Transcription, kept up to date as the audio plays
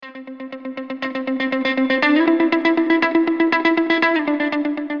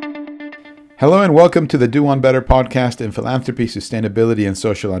Hello and welcome to the Do One Better podcast in philanthropy, sustainability, and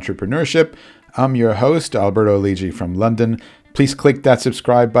social entrepreneurship. I'm your host, Alberto Ligi from London. Please click that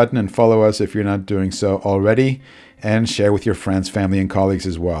subscribe button and follow us if you're not doing so already, and share with your friends, family, and colleagues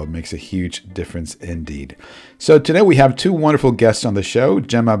as well. It makes a huge difference indeed. So today we have two wonderful guests on the show,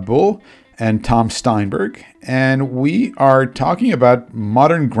 Gemma Bull and Tom Steinberg, and we are talking about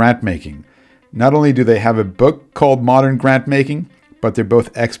modern grant making. Not only do they have a book called Modern Grant Making, but they're both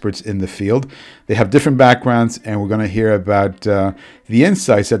experts in the field. They have different backgrounds, and we're going to hear about the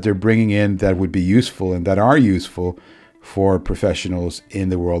insights that they're bringing in that would be useful and that are useful for professionals in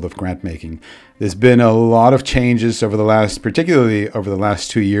the world of grant making. There's been a lot of changes particularly over the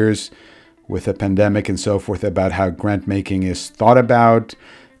last 2 years with the pandemic and so forth, about how grant making is thought about,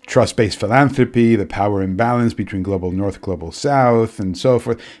 trust-based philanthropy, the power imbalance between global north, global south, and so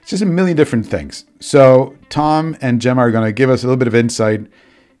forth. It's just a million different things. So Tom and Gemma are going to give us a little bit of insight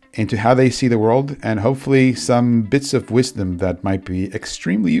into how they see the world and hopefully some bits of wisdom that might be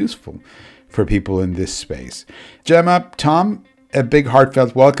extremely useful for people in this space. Gemma, Tom, a big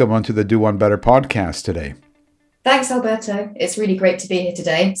heartfelt welcome onto the Do One Better podcast today. Thanks, Alberto. It's really great to be here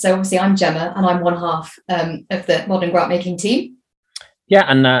today. So obviously I'm Gemma and I'm one half of the Modern Grant Making team. Yeah,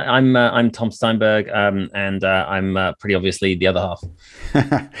 and I'm Tom Steinberg, and I'm pretty obviously the other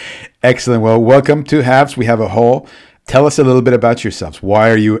half. Excellent. Well, welcome to Halves. We have a whole. Tell us a little bit about yourselves. Why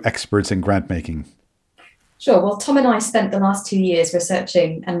are you experts in grant making? Sure. Well, Tom and I spent the last 2 years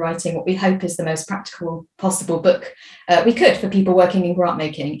researching and writing what we hope is the most practical possible book we could for people working in grant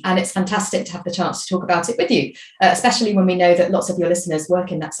making. And it's fantastic to have the chance to talk about it with you, especially when we know that lots of your listeners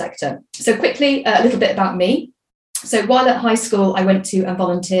work in that sector. So quickly, a little bit about me. So while at high school, I went to and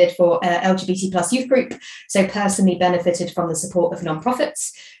volunteered for LGBT plus youth group, so personally benefited from the support of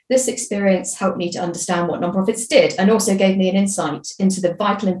nonprofits. This experience helped me to understand what nonprofits did and also gave me an insight into the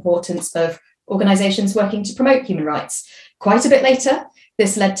vital importance of organisations working to promote human rights. Quite a bit later,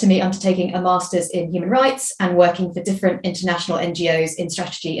 this led to me undertaking a master's in human rights and working for different international NGOs in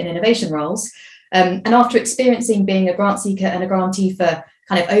strategy and innovation roles. And after experiencing being a grant seeker and a grantee for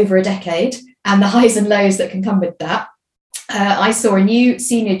kind of over a decade, and the highs and lows that can come with that, I saw a new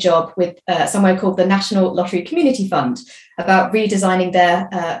senior job with somewhere called the National Lottery Community Fund about redesigning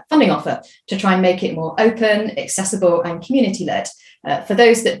their funding offer to try and make it more open, accessible and community-led. For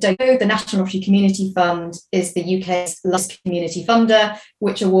those that don't know, the National Lottery Community Fund is the UK's largest community funder,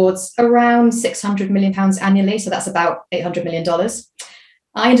 which awards around £600 million annually, so that's about $800 million.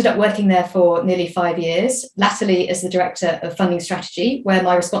 I ended up working there for nearly 5 years, latterly as the Director of Funding Strategy, where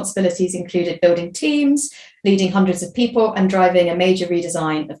my responsibilities included building teams, leading hundreds of people, and driving a major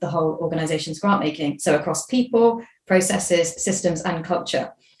redesign of the whole organisation's grant making, so across people, processes, systems, and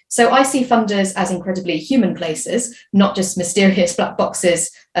culture. So I see funders as incredibly human places, not just mysterious black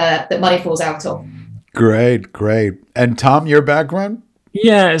boxes that money falls out of. Great. And Tom, your background?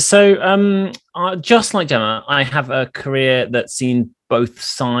 Yeah, so just like Gemma, I have a career that's seen both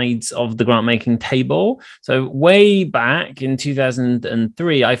sides of the grant making table. So way back in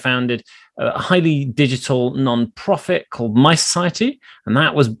 2003, I founded a highly digital nonprofit called My Society. And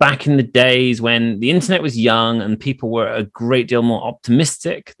that was back in the days when the internet was young and people were a great deal more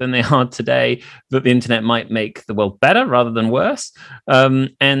optimistic than they are today that the internet might make the world better rather than worse.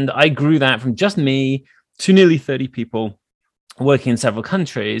 And I grew that from just me to nearly 30 people working in several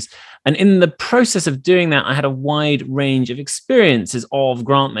countries. And in the process of doing that, I had a wide range of experiences of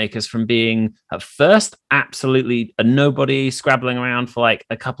grant makers, from being at first absolutely a nobody, scrabbling around for like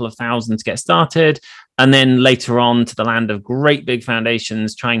a couple of thousand to get started, and then later on to the land of great big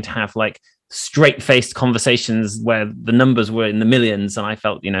foundations trying to have like straight-faced conversations where the numbers were in the millions, and I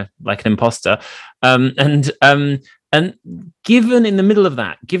felt, like an imposter. And given in the middle of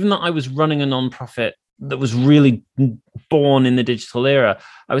that, given that I was running a nonprofit that was really born in the digital era,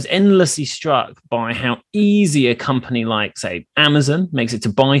 I was endlessly struck by how easy a company like, say, Amazon makes it to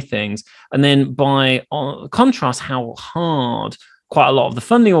buy things, and then by contrast, how hard quite a lot of the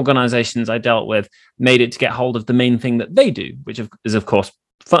funding organizations I dealt with made it to get hold of the main thing that they do, which is, of course,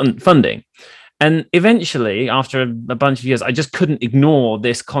 funding. And eventually, after a bunch of years, I just couldn't ignore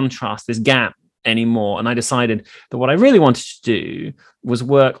this contrast, this gap anymore. And I decided that what I really wanted to do was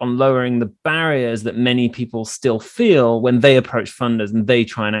work on lowering the barriers that many people still feel when they approach funders and they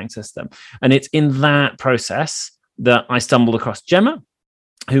try and access them. And it's in that process that I stumbled across Gemma,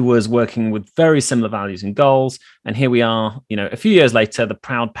 who was working with very similar values and goals. And here we are, a few years later, the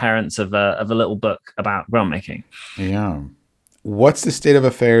proud parents of a little book about grant making. Yeah. What's the state of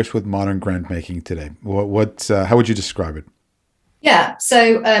affairs with modern grant making today? How would you describe it? Yeah.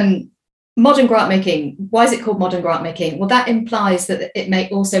 So Modern grant making, why is it called modern grant making? Well, that implies that it may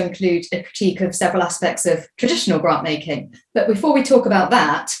also include a critique of several aspects of traditional grant making. But before we talk about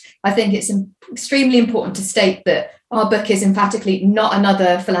that, I think it's extremely important to state that our book is emphatically not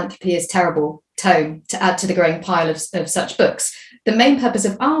another philanthropy is terrible tome to add to the growing pile of such books. The main purpose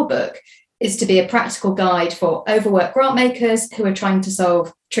of our book is to be a practical guide for overworked grant makers who are trying to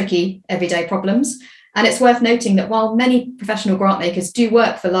solve tricky everyday problems. And it's worth noting that while many professional grant makers do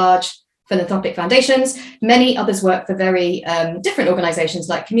work for large philanthropic foundations, many others work for very different organizations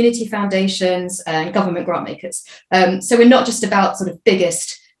like community foundations and government grant makers. So we're not just about sort of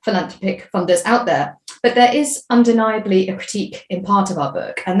biggest philanthropic funders out there, but there is undeniably a critique in part of our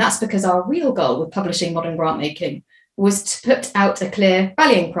book. And that's because our real goal with publishing Modern Grant Making was to put out a clear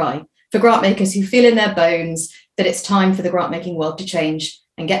rallying cry for grant makers who feel in their bones that it's time for the grant making world to change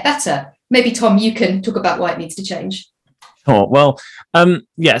and get better. Maybe, Tom, you can talk about why it needs to change. Sure. Well,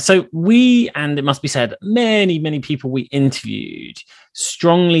 so we, and it must be said, many people we interviewed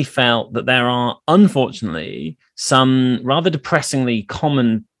strongly felt that there are, unfortunately, some rather depressingly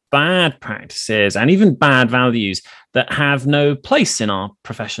common bad practices and even bad values that have no place in our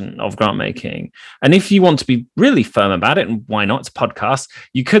profession of grant making. And if you want to be really firm about it, and why not, it's a podcast,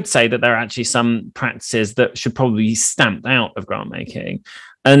 you could say that there are actually some practices that should probably be stamped out of grant making.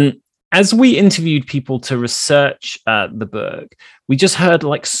 And as we interviewed people to research the book, we just heard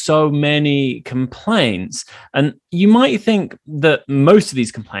like so many complaints. And you might think that most of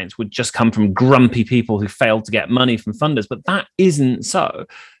these complaints would just come from grumpy people who failed to get money from funders, but that isn't so.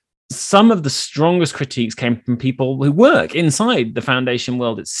 Some of the strongest critiques came from people who work inside the foundation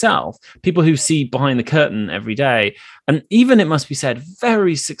world itself, people who see behind the curtain every day. And even, it must be said,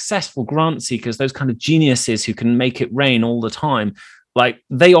 very successful grant seekers, those kind of geniuses who can make it rain all the time, like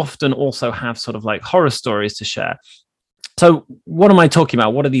they often also have sort of like horror stories to share. So what am I talking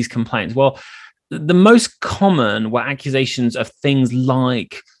about? What are these complaints? Well, the most common were accusations of things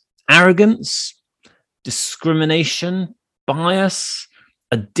like arrogance, discrimination, bias,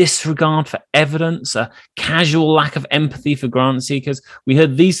 a disregard for evidence, a casual lack of empathy for grant seekers. We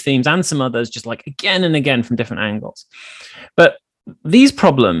heard these themes and some others just like again and again from different angles. But these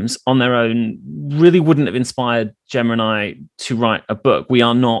problems on their own really wouldn't have inspired Gemma and I to write a book. We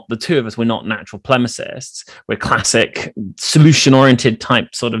are not, the two of us, we're not natural polemicists. We're classic solution-oriented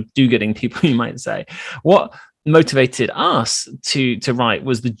type sort of do-gooding people, you might say. What motivated us to write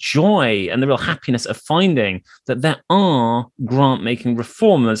was the joy and the real happiness of finding that there are grant-making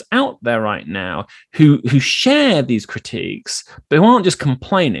reformers out there right now who share these critiques, but who aren't just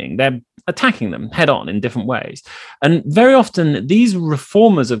complaining. They're attacking them head on in different ways. And very often these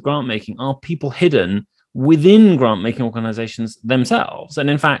reformers of grant making are people hidden within grant making organizations themselves.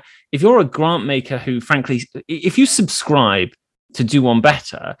 And in fact, if you're a grant maker who, frankly, if you subscribe to do one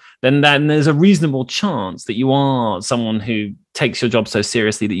better, then there's a reasonable chance that you are someone who takes your job so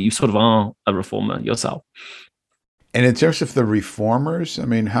seriously that you sort of are a reformer yourself. And in terms of the reformers, I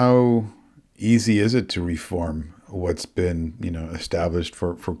mean, how easy is it to reform what's been, established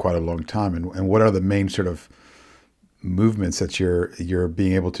for quite a long time? And what are the main sort of movements that you're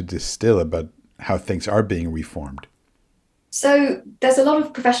being able to distill about how things are being reformed? So there's a lot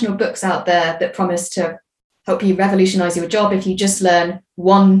of professional books out there that promise to help you revolutionize your job if you just learn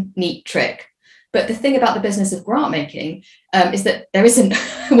one neat trick. But the thing about the business of grant making is that there isn't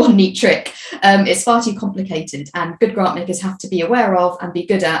one neat trick. It's far too complicated, and good grant makers have to be aware of and be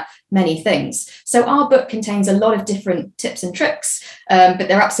good at many things. So our book contains a lot of different tips and tricks, but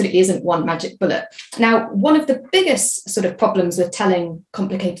there absolutely isn't one magic bullet. Now, one of the biggest sort of problems with telling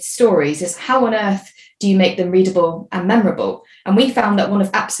complicated stories is how on earth do you make them readable and memorable? And we found that one of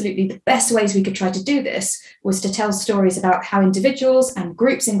absolutely the best ways we could try to do this was to tell stories about how individuals and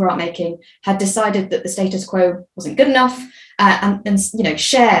groups in grant making had decided that the status quo wasn't good enough, and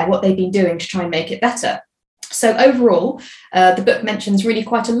share what they've been doing to try and make it better. So overall, the book mentions really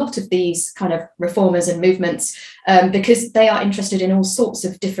quite a lot of these kind of reformers and movements because they are interested in all sorts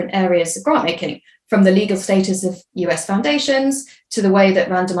of different areas of grant making, from the legal status of US foundations to the way that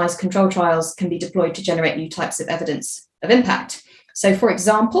randomized control trials can be deployed to generate new types of evidence of impact. So, for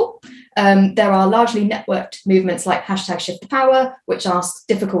example, there are largely networked movements like #ShiftToPower, which ask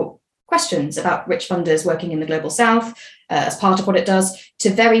difficult questions about rich funders working in the global south as part of what it does, to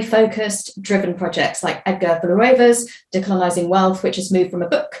very focused, driven projects like Edgar Villanueva's Decolonizing Wealth, which has moved from a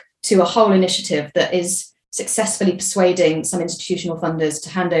book to a whole initiative that is successfully persuading some institutional funders to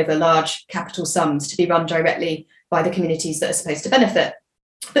hand over large capital sums to be run directly by the communities that are supposed to benefit.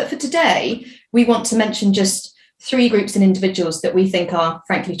 But for today, we want to mention just 3 groups and individuals that we think are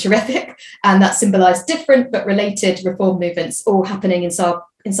frankly terrific, and that symbolize different but related reform movements all happening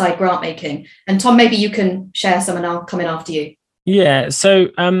inside grant making. And Tom, maybe you can share some and I'll come in after you. Yeah. So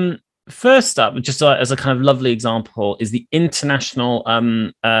first up, just as a kind of lovely example, is the international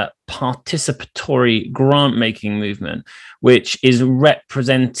participatory grant making movement, which is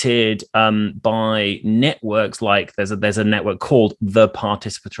represented by networks like there's a network called the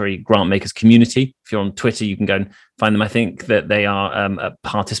Participatory Grant Makers Community. If you're on Twitter, you can go and find them. I think that they are at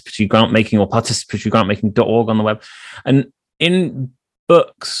participatory grant making or participatorygrantmaking.org on the web. And in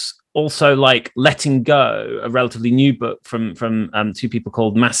books, also like Letting Go, a relatively new book from two people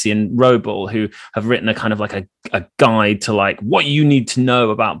called Massey and Roble, who have written a kind of like a guide to like what you need to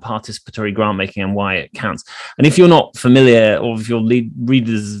know about participatory grant making and why it counts. And if you're not familiar, or if your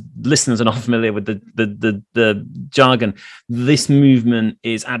listeners are not familiar with the jargon, this movement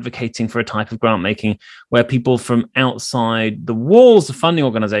is advocating for a type of grant making where people from outside the walls of funding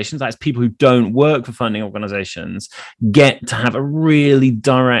organizations, that's people who don't work for funding organizations, get to have a really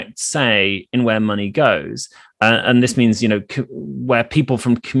direct say in where money goes. And this means, where people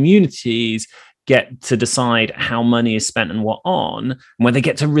from communities get to decide how money is spent and what on, and where they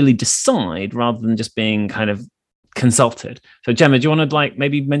get to really decide rather than just being kind of consulted. So Gemma, do you want to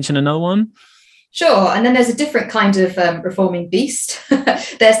maybe mention another one? Sure. And then there's a different kind of reforming beast.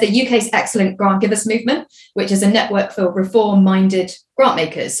 There's the UK's excellent grant givers movement, which is a network for reform-minded grant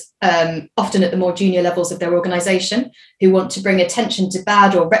makers, often at the more junior levels of their organisation, who want to bring attention to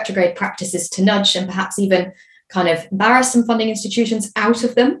bad or retrograde practices to nudge and perhaps even kind of embarrass some funding institutions out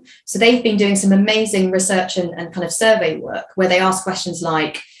of them. So they've been doing some amazing research and kind of survey work where they ask questions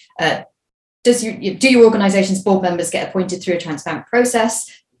like, do your organisation's board members get appointed through a transparent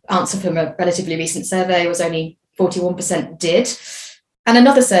process? Answer from a relatively recent survey was only 41% did. And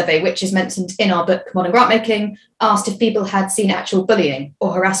another survey, which is mentioned in our book, Modern Grant Making, asked if people had seen actual bullying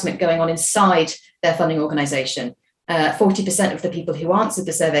or harassment going on inside their funding organisation. 40% of the people who answered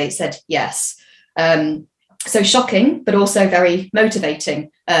the survey said yes. So shocking, but also very motivating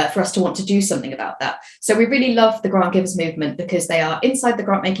for us to want to do something about that. So we really love the grant givers movement because they are inside the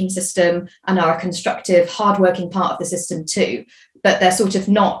grant making system and are a constructive, hardworking part of the system too. But they're sort of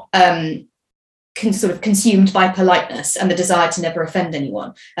not consumed by politeness and the desire to never offend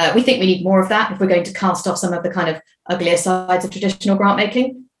anyone. We think we need more of that if we're going to cast off some of the kind of uglier sides of traditional grant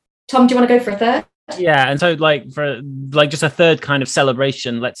making. Tom, do you want to go for a third? Yeah, and so for just a third kind of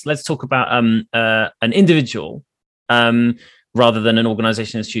celebration, let's talk about an individual rather than an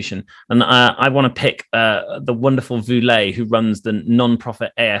organization institution. And I want to pick the wonderful Vu Le, who runs the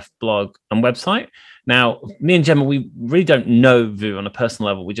non-profit AF blog and website. Now, me and Gemma, we really don't know Vu on a personal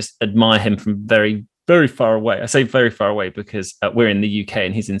level. We just admire him from very, very far away. I say very far away because we're in the UK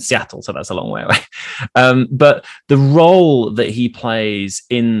and he's in Seattle, so that's a long way away. But the role that he plays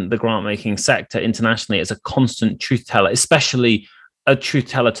in the grant-making sector internationally as a constant truth teller, especially a truth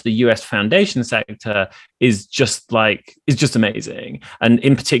teller to the US foundation sector, is just amazing. And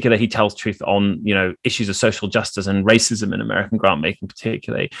in particular, he tells truth on issues of social justice and racism in American grant making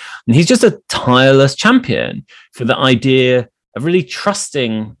particularly. And he's just a tireless champion for the idea of really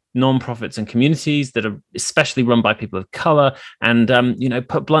trusting nonprofits and communities that are especially run by people of color, and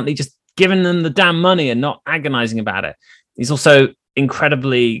put bluntly, just giving them the damn money and not agonizing about it. He's also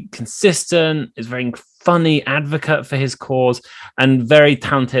incredibly consistent, is very funny advocate for his cause, and very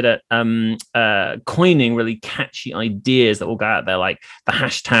talented at coining really catchy ideas that will go out there, like the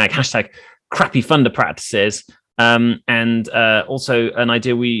hashtag crappy funder practices. And also an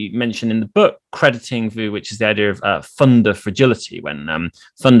idea we mentioned in the book, crediting Vu, which is the idea of funder fragility, when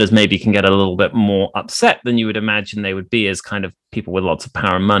funders maybe can get a little bit more upset than you would imagine they would be as kind of people with lots of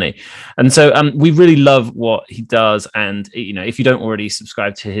power and money. And so we really love what he does. And, if you don't already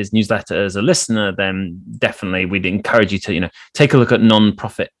subscribe to his newsletter as a listener, then definitely we'd encourage you to, take a look at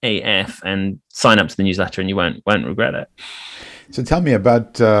Nonprofit AF and sign up to the newsletter, and you won't regret it. So tell me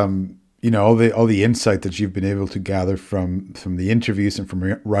about all the insight that you've been able to gather from the interviews and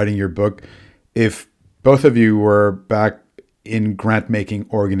from writing your book. If both of you were back in grant making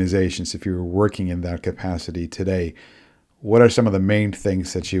organizations, if you were working in that capacity today, what are some of the main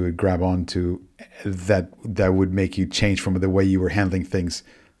things that you would grab onto that would make you change from the way you were handling things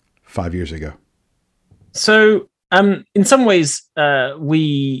 5 years ago? So in some ways,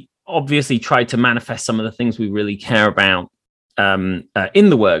 we obviously tried to manifest some of the things we really care about in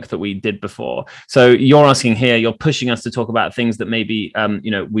the work that we did before. So you're asking here, you're pushing us to talk about things that maybe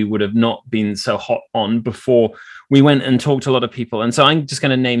we would have not been so hot on before we went and talked to a lot of people. And so I'm just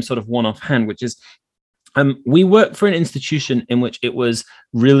going to name sort of one offhand, which is we worked for an institution in which it was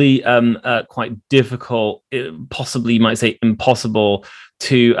really quite difficult, possibly you might say impossible,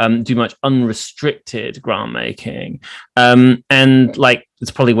 to do much unrestricted grant making. And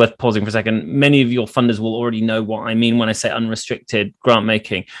it's probably worth pausing for a second. Many of your funders will already know what I mean when I say unrestricted grant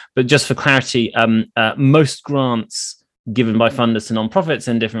making. But just for clarity, most grants given by funders to nonprofits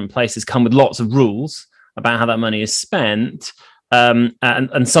in different places come with lots of rules about how that money is spent.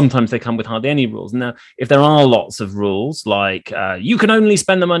 And sometimes they come with hardly any rules. Now, if there are lots of rules, like you can only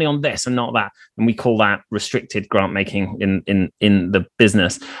spend the money on this and not that, and we call that restricted grant making in the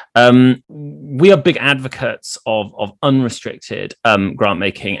business. We are big advocates of unrestricted grant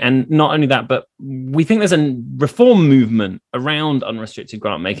making, and not only that, but we think there's a reform movement around unrestricted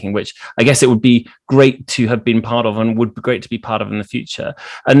grant making, which I guess it would be great to have been part of, and would be great to be part of in the future.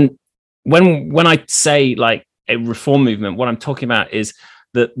 And when I say like a reform movement, what I'm talking about is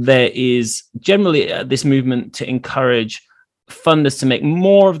that there is generally this movement to encourage funders to make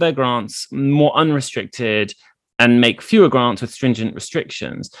more of their grants more unrestricted and make fewer grants with stringent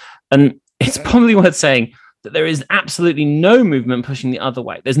restrictions. And it's probably worth saying that there is absolutely no movement pushing the other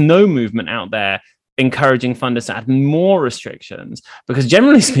way. There's no movement out there encouraging funders to add more restrictions, because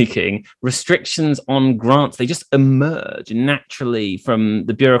generally speaking, restrictions on grants, they just emerge naturally from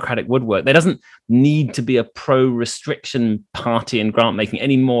the bureaucratic woodwork. There doesn't need to be a pro-restriction party in grant making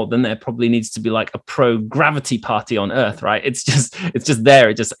any more than there probably needs to be like a pro-gravity party on Earth, right? It's just there.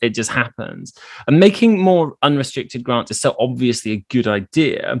 It just happens. And making more unrestricted grants is so obviously a good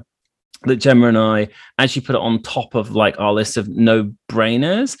idea that Gemma and I actually put it on top of like our list of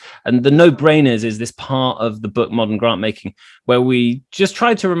no-brainers. And the no-brainers is this part of the book, Modern Grant Making, where we just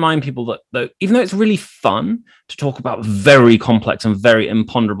try to remind people that even though it's really fun to talk about very complex and very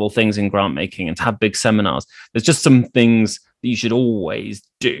imponderable things in grant making and to have big seminars, there's just some things that you should always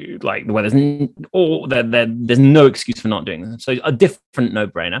do, like where there's no excuse for not doing them. So a different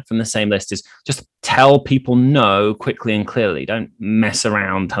no-brainer from the same list is just tell people no quickly and clearly. Don't mess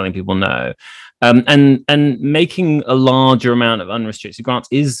around telling people no. And making a larger amount of unrestricted grants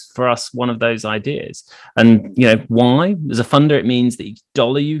is for us one of those ideas. And why? As a funder, it means that each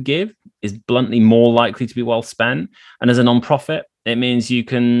dollar you give is bluntly more likely to be well spent. And as a nonprofit, it means you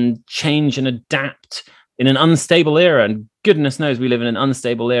can change and adapt in an unstable era, and goodness knows we live in an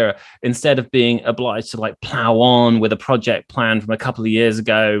unstable era, instead of being obliged to like plow on with a project plan from a couple of years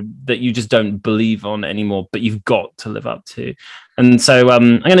ago that you just don't believe on anymore, but you've got to live up to. And so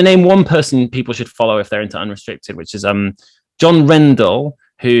I'm going to name one person people should follow if they're into unrestricted, which is John Rendell,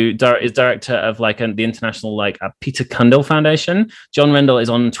 who is director of the international Peter Cundall Foundation. John Rendell is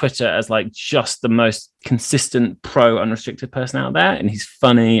on Twitter as just the most consistent pro unrestricted person out there, and he's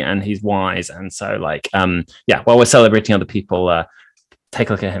funny and he's wise. And so while we're celebrating other people, take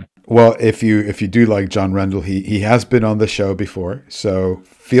a look at him. Well, if you do like John Rendell, he has been on the show before, so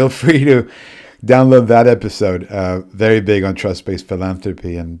feel free to download that episode. Very big on trust-based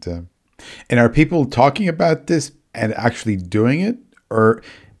philanthropy, and are people talking about this and actually doing it? Or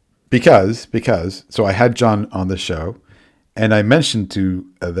because so I had John on the show, and I mentioned to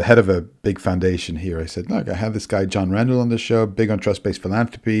the head of a big foundation here, I said, look, I have this guy John Rendell on the show, big on trust-based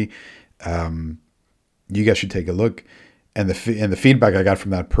philanthropy. You guys should take a look. And the feedback I got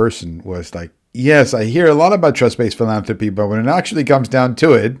from that person was like, yes, I hear a lot about trust-based philanthropy, but when it actually comes down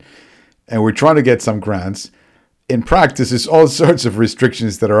to it, and we're trying to get some grants, in practice, there's all sorts of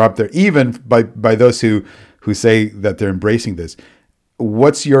restrictions that are up there, even by those who say that they're embracing this.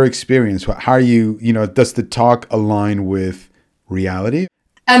 What's your experience? How are you, does the talk align with reality?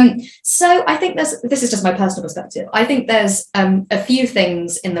 So I think this is just my personal perspective. I think there's a few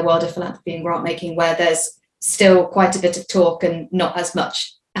things in the world of philanthropy and grant making where there's still quite a bit of talk and not as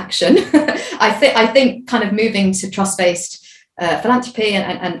much action. I think kind of moving to trust-based philanthropy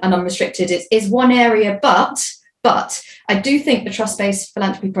and unrestricted is one area, but I do think the trust-based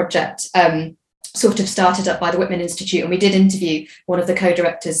philanthropy project sort of started up by the Whitman Institute, and we did interview one of the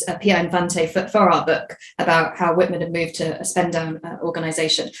co-directors, Pierre Infante, for our book about how Whitman had moved to a spend-down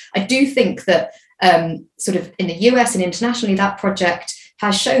organisation. I do think that sort of in the US and internationally, that project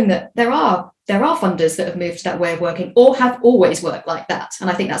has shown that there are funders that have moved to that way of working or have always worked like that. And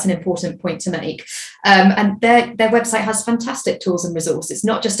I think that's an important point to make. And their website has fantastic tools and resources. It's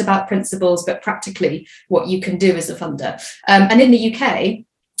not just about principles, but practically what you can do as a funder. And in the UK,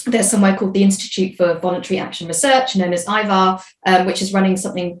 there's somewhere called the Institute for Voluntary Action Research, known as IVAR, which is running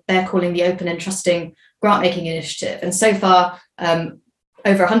something they're calling the Open and Trusting Grant Making Initiative. And so far,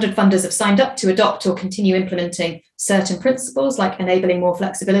 over 100 funders have signed up to adopt or continue implementing certain principles, like enabling more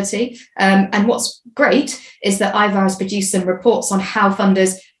flexibility. And what's great is that IVAR has produced some reports on how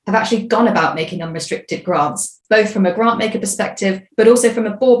funders have actually gone about making unrestricted grants, both from a grant maker perspective, but also from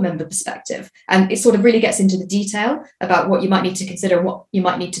a board member perspective. And it sort of really gets into the detail about what you might need to consider and what you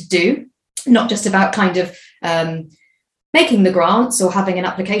might need to do, not just about kind of making the grants or having an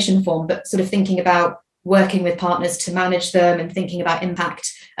application form, but sort of thinking about working with partners to manage them and thinking about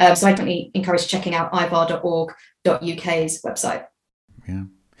impact. So I definitely encourage checking out ivar.org.uk's website. Yeah.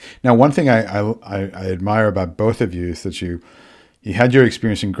 Now, one thing I admire about both of you is that you had your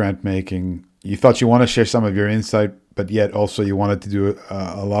experience in grant making. You thought you want to share some of your insight, but yet also you wanted to do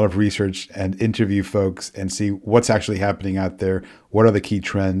a lot of research and interview folks and see what's actually happening out there. What are the key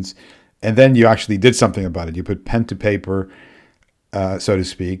trends? And then you actually did something about it. You put pen to paper, so to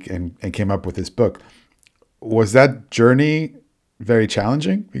speak, and came up with this book. Was that journey very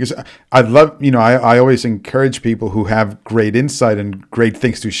challenging? Because I'd love, I always encourage people who have great insight and great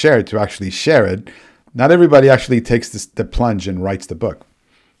things to share to actually share it. Not everybody actually takes the plunge and writes the book.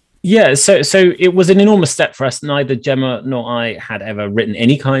 Yeah, so it was an enormous step for us. Neither Gemma nor I had ever written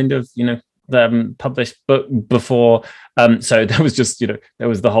any kind of, published book before. So there was just, there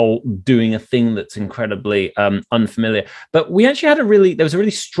was the whole doing a thing that's incredibly unfamiliar. But we actually there was a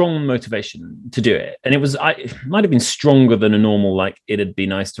really strong motivation to do it. And it might have been stronger than a normal, like, it'd be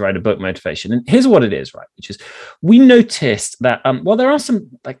nice to write a book motivation. And here's what it is, right? Which is, we noticed that, there's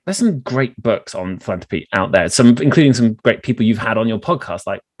some great books on philanthropy out there, including some great people you've had on your podcast,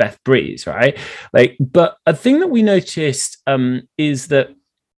 like Beth Breeze, right? But a thing that we noticed is that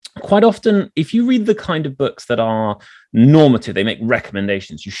quite often, if you read the kind of books that are normative, they make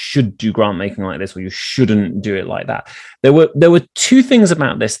recommendations. You should do grant making like this, or you shouldn't do it like that. There were two things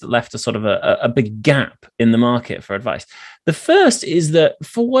about this that left a sort of a big gap in the market for advice. The first is that,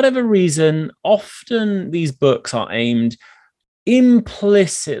 for whatever reason, often these books are aimed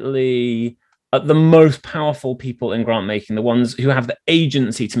implicitly at the most powerful people in grant making, the ones who have the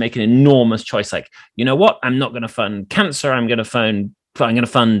agency to make an enormous choice. Like, you know what? I'm not going to fund cancer. I'm going to fund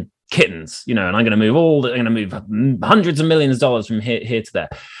kittens, and I'm going to move hundreds of millions of dollars from here to there.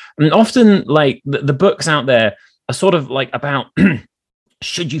 And often, like, the books out there are sort of like about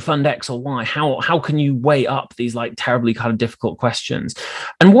should you fund X or Y? How can you weigh up these like terribly kind of difficult questions?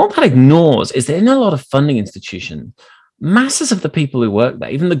 And what that ignores is that in a lot of funding institutions, masses of the people who work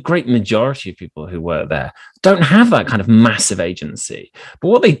there, even the great majority of people who work there, don't have that kind of massive agency. But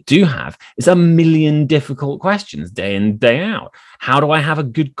what they do have is a million difficult questions day in, day out. How do I have a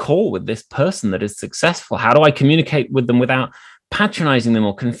good call with this person that is successful? How do I communicate with them without patronizing them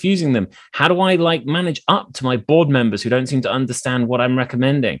or confusing them? How do I manage up to my board members who don't seem to understand what I'm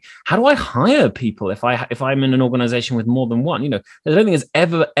recommending? How do I hire people if I'm in an organization with more than one? I don't think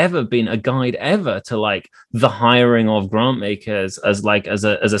there's ever been a guide ever to the hiring of grant makers as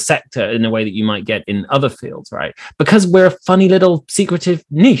a sector in a way that you might get in other fields, right? Because we're a funny little secretive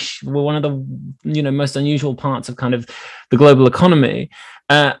niche. We're one of the most unusual parts of kind of the global economy.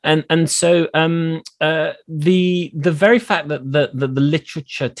 So the very fact that the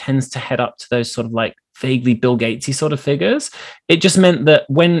literature tends to head up to those sort of vaguely Bill Gatesy sort of figures, it just meant that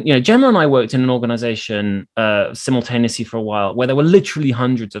when Gemma and I worked in an organization simultaneously for a while, where there were literally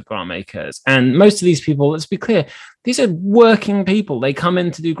hundreds of grant makers, and most of these people, let's be clear, these are working people. They come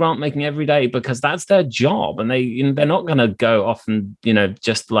in to do grant making every day because that's their job, and they're not going to go off and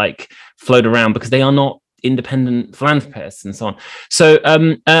just float around because they are not independent philanthropists and so on. So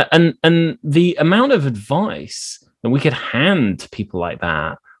and the amount of advice that we could hand to people like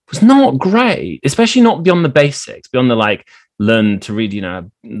that was not great, especially not beyond the basics, beyond the learn to read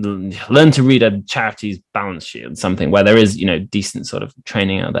a charity's balance sheet or something, where there is decent sort of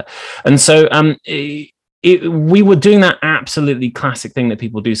training out there. And so we were doing that absolutely classic thing that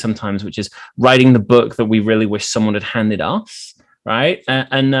people do sometimes, which is writing the book that we really wish someone had handed us. Right.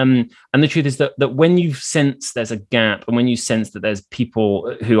 And the truth is that when you sense there's a gap, and when you sense that there's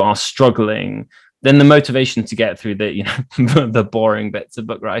people who are struggling, then the motivation to get through the the boring bits of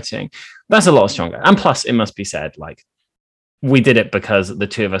book writing, that's a lot stronger. And plus, it must be said, we did it because the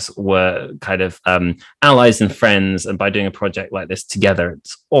two of us were kind of allies and friends, and by doing a project like this together,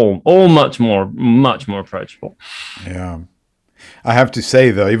 it's all much more approachable. Yeah, I have to say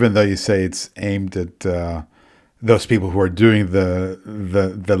though, even though you say it's aimed at those people who are doing the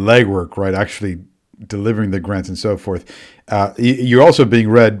legwork, right? Actually delivering the grants and so forth. You're also being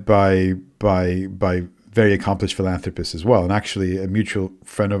read by very accomplished philanthropists as well. And actually, a mutual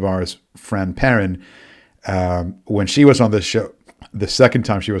friend of ours, Fran Perrin, when she was on the show, the second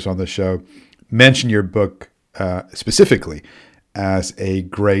time she was on the show, mentioned your book specifically as a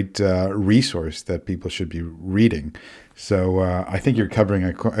great resource that people should be reading. So I think you're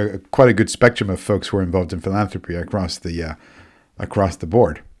covering quite a good spectrum of folks who are involved in philanthropy across the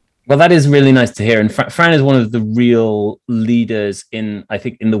board. Well, that is really nice to hear. And Fran is one of the real leaders in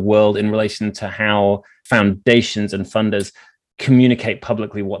the world in relation to how foundations and funders communicate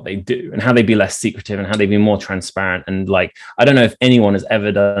publicly what they do and how they be less secretive and how they be more transparent. And like, I don't know if anyone has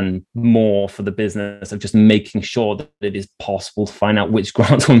ever done more for the business of just making sure that it is possible to find out which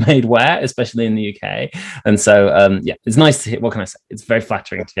grants were made where, especially in the UK. And so, yeah, it's nice to hear. What can I say? It's very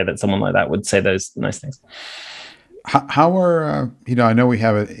flattering to hear that someone like that would say those nice things. How are, I know we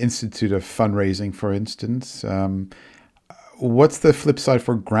have an institute of fundraising, for instance. What's the flip side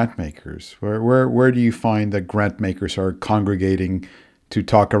for grant makers? Where do you find that grant makers are congregating to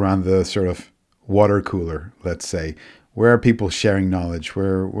talk around the sort of water cooler, let's say? Where are people sharing knowledge?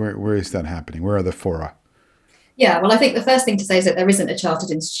 Where is that happening? Where are the fora? Yeah, well, I think the first thing to say is that there isn't a chartered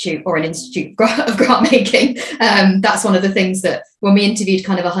institute or an institute of grant making. That's one of the things that when we interviewed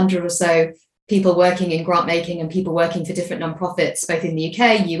kind of 100 or so people working in grant making and people working for different nonprofits, both in the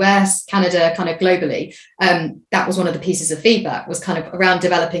UK, US, Canada, kind of globally, that was one of the pieces of feedback, was kind of around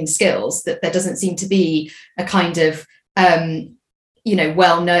developing skills, that there doesn't seem to be a kind of,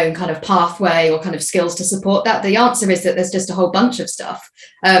 well-known kind of pathway or kind of skills to support that. The answer is that there's just a whole bunch of stuff.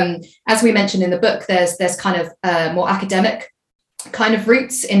 As we mentioned in the book, there's kind of more academic kind of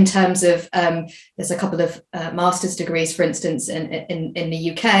routes in terms of there's a couple of master's degrees, for instance, in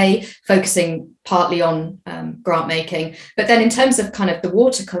the UK, focusing partly on grant making. But then in terms of kind of the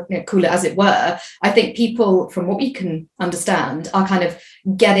water cooler, as it were, I think people, from what we can understand, are kind of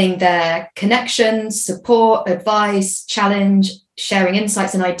getting their connections, support, advice, challenge, sharing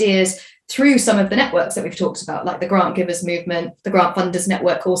insights and ideas through some of the networks that we've talked about, like the Grant Givers Movement, the Grant Funders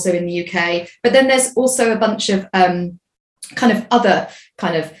Network, also in the UK. But then there's also a bunch of kind of other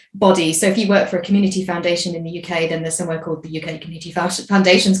kind of bodies. So if you work for a community foundation in the UK, then there's somewhere called the UK Community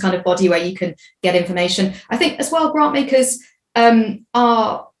Foundations kind of body where you can get information. I think as well, grant makers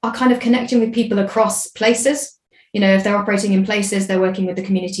are kind of connecting with people across places. If they're operating in places, they're working with the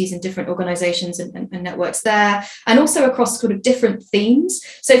communities and different organizations and networks there, and also across sort of different themes.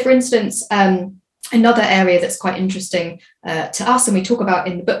 So for instance, another area that's quite interesting to us, and we talk about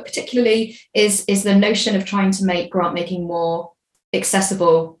in the book particularly, is the notion of trying to make grant making more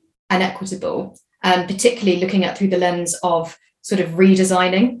accessible and equitable, and particularly looking at through the lens of sort of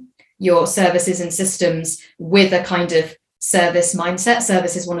redesigning your services and systems with a kind of service mindset.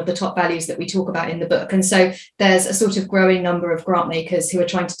 Service is one of the top values that we talk about in the book. And so there's a sort of growing number of grant makers who are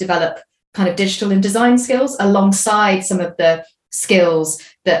trying to develop kind of digital and design skills alongside some of the skills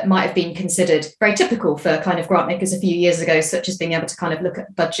that might have been considered very typical for kind of grant makers a few years ago, such as being able to kind of look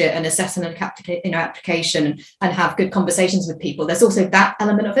at budget and assess an application and have good conversations with people. There's also that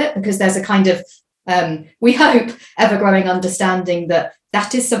element of it, because there's a kind of, we hope, ever-growing understanding that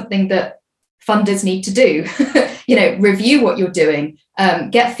that is something that funders need to do. Review what you're doing,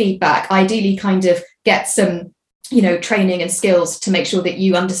 get feedback, ideally kind of get some, training and skills to make sure that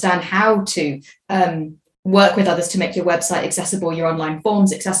you understand how to work with others to make your website accessible, your online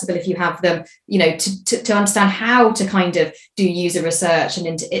forms accessible if you have them, to understand how to kind of do user research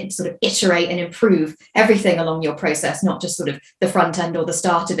and sort of iterate and improve everything along your process, not just sort of the front end or the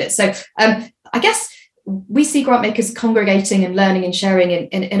start of it. So I guess we see grant makers congregating and learning and sharing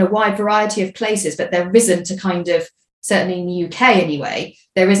in a wide variety of places, but there isn't a kind of, certainly in the UK anyway,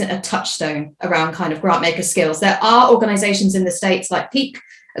 there isn't a touchstone around kind of grant maker skills. There are organisations in the States like Peak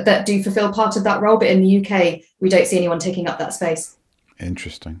that do fulfill part of that role, but in the UK, we don't see anyone taking up that space.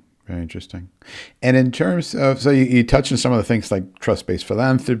 Interesting. Very interesting. And in terms of, so you touched on some of the things like trust-based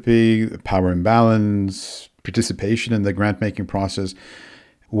philanthropy, power imbalance, participation in the grant-making process.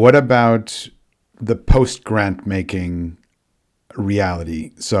 What about the post-grant making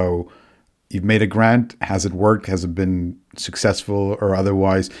reality? So you've made a grant. Has it worked? Has it been successful or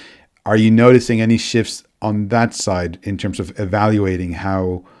otherwise? Are you noticing any shifts on that side in terms of evaluating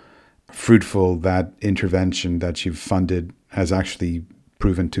how fruitful that intervention that you've funded has actually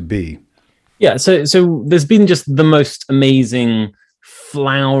proven to be? Yeah, so there's been just the most amazing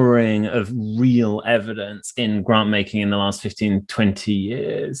flowering of real evidence in grant making in the last 15, 20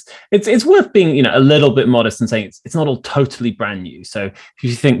 years. It's worth being, a little bit modest and saying it's not all totally brand new. So if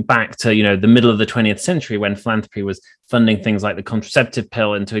you think back to, the middle of the 20th century when philanthropy was funding things like the contraceptive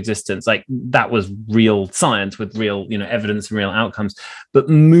pill into existence, like that was real science with real, evidence and real outcomes. But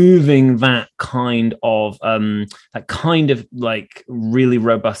moving that kind of like really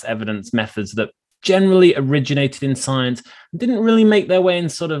robust evidence methods that generally originated in science, didn't really make their way in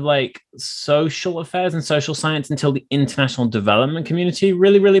sort of like social affairs and social science until the international development community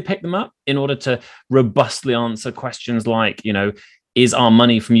really picked them up in order to robustly answer questions like, is our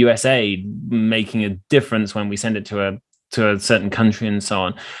money from USA making a difference when we send it to a certain country and so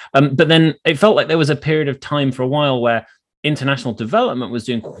on. But then it felt like there was a period of time for a while where international development was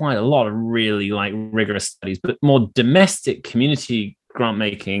doing quite a lot of really like rigorous studies, but more domestic community grant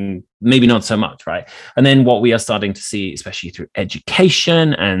making, maybe not so much, right? And then what we are starting to see, especially through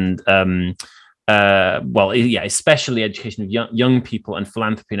education and especially education of young people and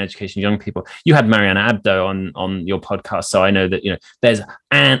philanthropy and education of young people. You had Mariana Abdo on your podcast, so I know that there's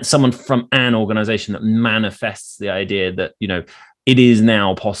someone from an organization that manifests the idea that it is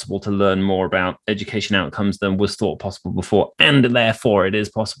now possible to learn more about education outcomes than was thought possible before, and therefore it is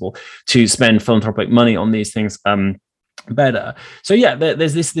possible to spend philanthropic money on these things better. So yeah,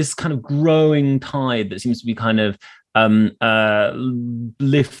 there's this kind of growing tide that seems to be kind of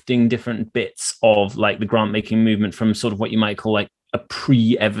lifting different bits of like the grant making movement from sort of what you might call like a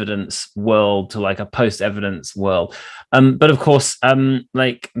pre-evidence world to like a post-evidence world. But of course,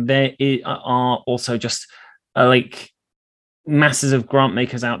 like there are also just like masses of grant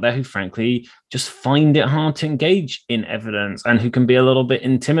makers out there who frankly just find it hard to engage in evidence and who can be a little bit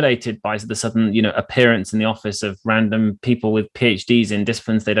intimidated by the sudden appearance in the office of random people with PhDs in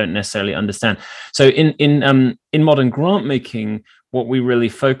disciplines they don't necessarily understand. So in modern grant making, what we really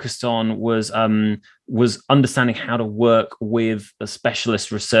focused on was understanding how to work with the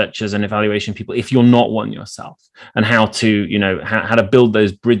specialist researchers and evaluation people if you're not one yourself, and how to how to build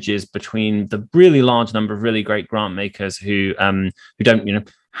those bridges between the really large number of really great grant makers who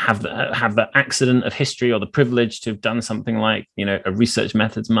don't have the accident of history or the privilege to have done something like a research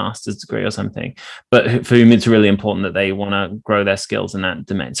methods master's degree or something, but for whom it's really important that they want to grow their skills in that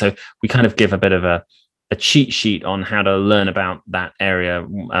domain. So we kind of give a bit of a cheat sheet on how to learn about that area,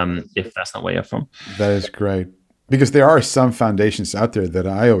 if that's not where you're from. That is great. Because there are some foundations out there that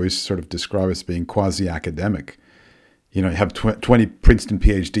I always sort of describe as being quasi-academic. You have 20 Princeton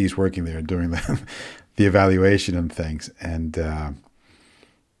PhDs working there doing the evaluation and things. And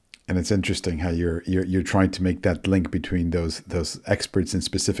it's interesting how you're trying to make that link between those experts in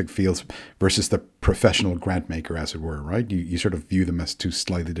specific fields versus the professional grant maker, as it were, right? You sort of view them as two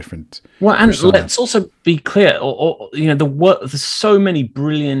slightly different. Well, and let's also be clear, there's so many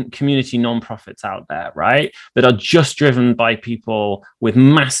brilliant community nonprofits out there, right, that are just driven by people with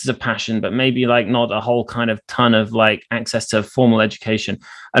masses of passion, but maybe like not a whole kind of ton of like access to formal education.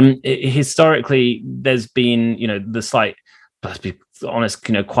 And historically, there's been the slight, let's be honest,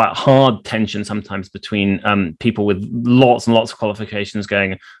 quite hard tension sometimes between people with lots and lots of qualifications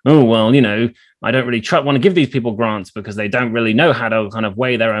going, oh, well, I don't really want to give these people grants because they don't really know how to kind of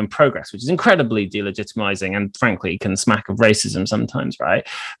weigh their own progress, which is incredibly delegitimizing and frankly can smack of racism sometimes, right?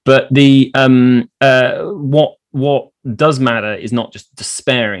 But the what does matter is not just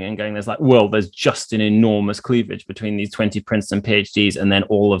despairing and going, there's just an enormous cleavage between these 20 Princeton PhDs and then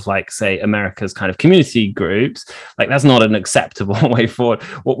all of like, say, America's kind of community groups. Like that's not an acceptable way forward.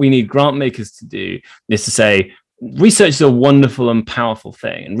 What we need grant makers to do is to say, research is a wonderful and powerful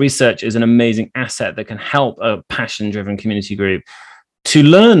thing. And research is an amazing asset that can help a passion-driven community group to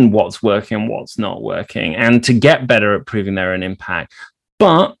learn what's working and what's not working and to get better at proving their own impact.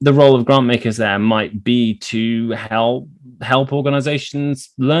 But the role of grant makers there might be to help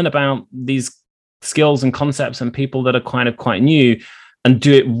organizations learn about these skills and concepts and people that are kind of quite new, and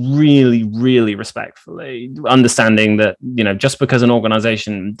do it really, really respectfully, understanding that, just because an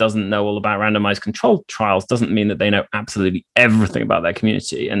organization doesn't know all about randomized controlled trials doesn't mean that they know absolutely everything about their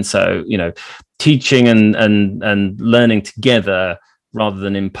community. And so, teaching and learning together rather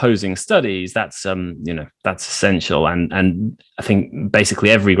than imposing studies, that's essential. And I think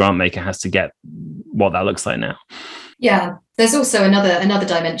basically every grant maker has to get what that looks like now. Yeah, there's also another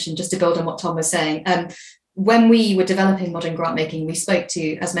dimension, just to build on what Tom was saying. When we were developing modern grant making, we spoke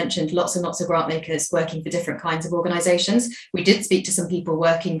to, as mentioned, lots and lots of grant makers working for different kinds of organizations. We did speak to some people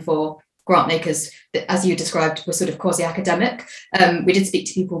working for grant makers that, as you described, were sort of quasi-academic. We did speak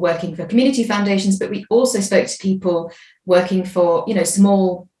to people working for community foundations, but we also spoke to people working for,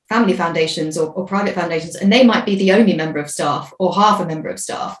 small family foundations or private foundations, and they might be the only member of staff or half a member of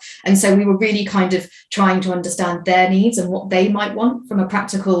staff. And so we were really kind of trying to understand their needs and what they might want from a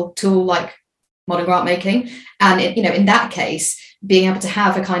practical tool like modern grant making. And in that case, being able to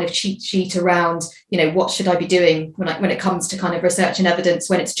have a kind of cheat sheet around, what should I be doing when it comes to kind of research and evidence,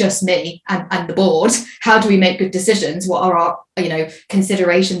 when it's just me and the board, how do we make good decisions? What are our,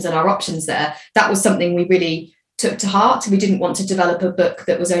 considerations and our options there? That was something we really took to heart. We didn't want to develop a book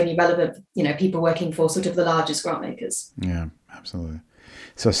that was only relevant, people working for sort of the largest grant makers. Yeah, absolutely.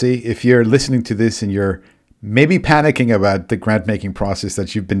 So see, if you're listening to this and you're maybe panicking about the grant making process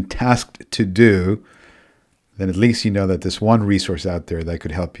that you've been tasked to do, then at least you know that there's one resource out there that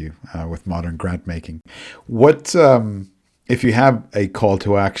could help you with modern grant making. What if you have a call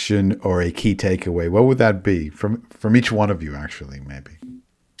to action or a key takeaway, what would that be from each one of you, actually, maybe?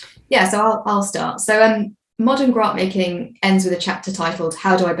 Yeah, so I'll start. So modern grant making ends with a chapter titled,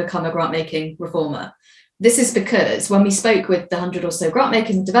 How Do I Become a Grant Making Reformer? This is because when we spoke with the 100 or so grant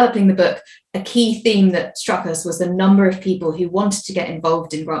makers in developing the book, a key theme that struck us was the number of people who wanted to get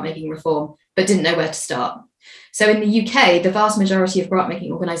involved in grant making reform, but didn't know where to start. So in the UK, the vast majority of grant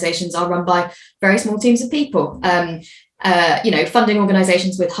making organisations are run by very small teams of people. Funding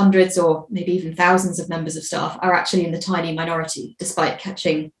organisations with hundreds or maybe even thousands of members of staff are actually in the tiny minority, despite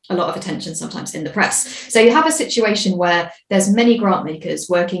catching a lot of attention sometimes in the press. So you have a situation where there's many grant makers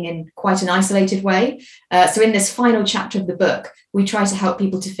working in quite an isolated way. So in this final chapter of the book, we try to help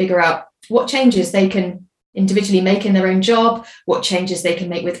people to figure out what changes they can individually make in their own job, what changes they can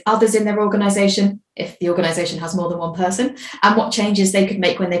make with others in their organisation, if the organisation has more than one person, and what changes they could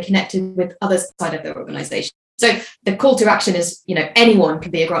make when they're connected with others outside of their organisation. So the call to action is, anyone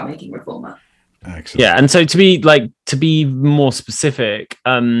can be a grant making reformer. Excellent. Yeah, and so to be more specific,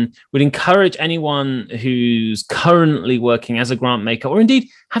 would encourage anyone who's currently working as a grant maker, or indeed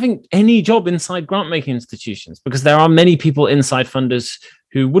having any job inside grant making institutions, because there are many people inside funders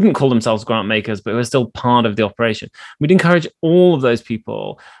who wouldn't call themselves grant makers, but who are still part of the operation. We'd encourage all of those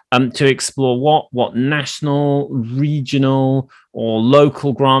people to explore what national, regional, or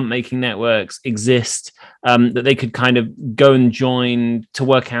local grant making networks exist that they could kind of go and join to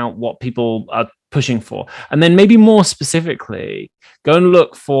work out what people are pushing for. And then maybe more specifically, go and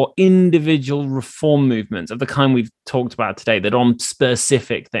look for individual reform movements of the kind we've talked about today that are on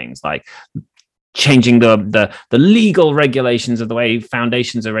specific things like changing the legal regulations of the way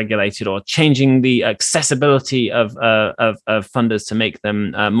foundations are regulated, or changing the accessibility of funders to make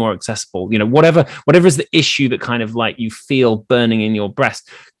them more accessible. Whatever is the issue that kind of like you feel burning in your breast,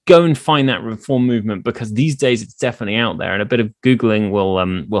 go and find that reform movement, because these days it's definitely out there, and a bit of Googling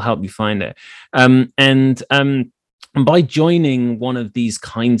will help you find it. And by joining one of these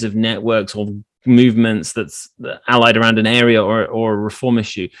kinds of networks or movements that's allied around an area or a reform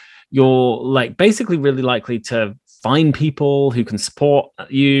issue, you're basically really likely to find people who can support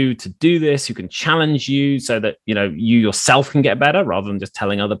you to do this, who can challenge you so that you yourself can get better, rather than just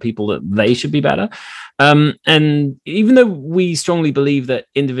telling other people that they should be better. And even though we strongly believe that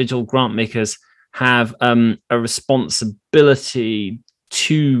individual grant makers have a responsibility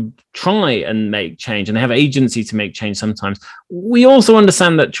to try and make change, and they have agency to make change sometimes, we also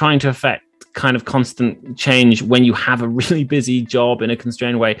understand that trying to affect kind of constant change when you have a really busy job in a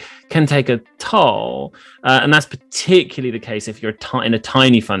constrained way can take a toll, and that's particularly the case if you're in a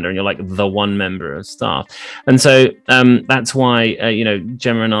tiny funder and you're like the one member of staff. And so that's why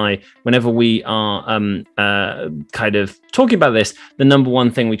Gemma and I, whenever we are kind of talking about this, the number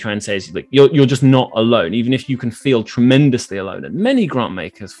one thing we try and say is you're just not alone, even if you can feel tremendously alone. And many grant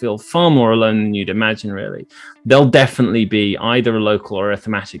makers feel far more alone than you'd imagine. Really, there'll definitely be either a local or a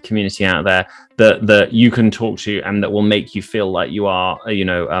thematic community out there that you can talk to, and that will make you feel like you are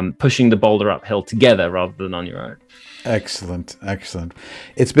pushing the boulder uphill together rather than on your own. Excellent.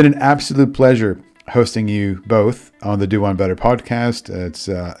 It's been an absolute pleasure hosting you both on the Do One Better podcast. It's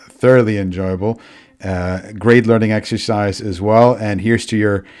thoroughly enjoyable, great learning exercise as well, and here's to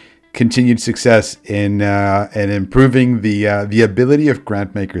your continued success in improving the ability of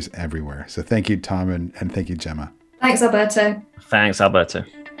grant makers everywhere. So thank you, Tom, and thank you, Gemma. Thanks, Alberto. Thanks, Alberto.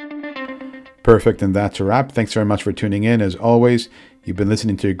 Perfect, and that's a wrap. Thanks very much for tuning in. As always, you've been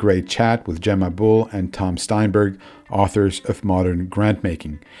listening to a great chat with Gemma Bull and Tom Steinberg, authors of Modern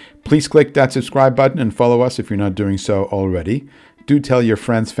Grantmaking. Please click that subscribe button and follow us if you're not doing so already. Do tell your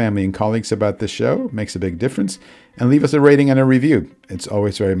friends, family, and colleagues about this show. It makes a big difference. And leave us a rating and a review. It's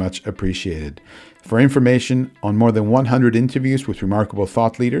always very much appreciated. For information on more than 100 interviews with remarkable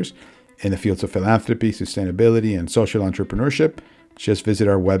thought leaders in the fields of philanthropy, sustainability, and social entrepreneurship, just visit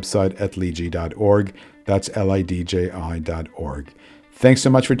our website at lidji.org. That's lidji.org. Thanks so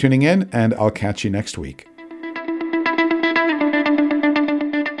much for tuning in, and I'll catch you next week.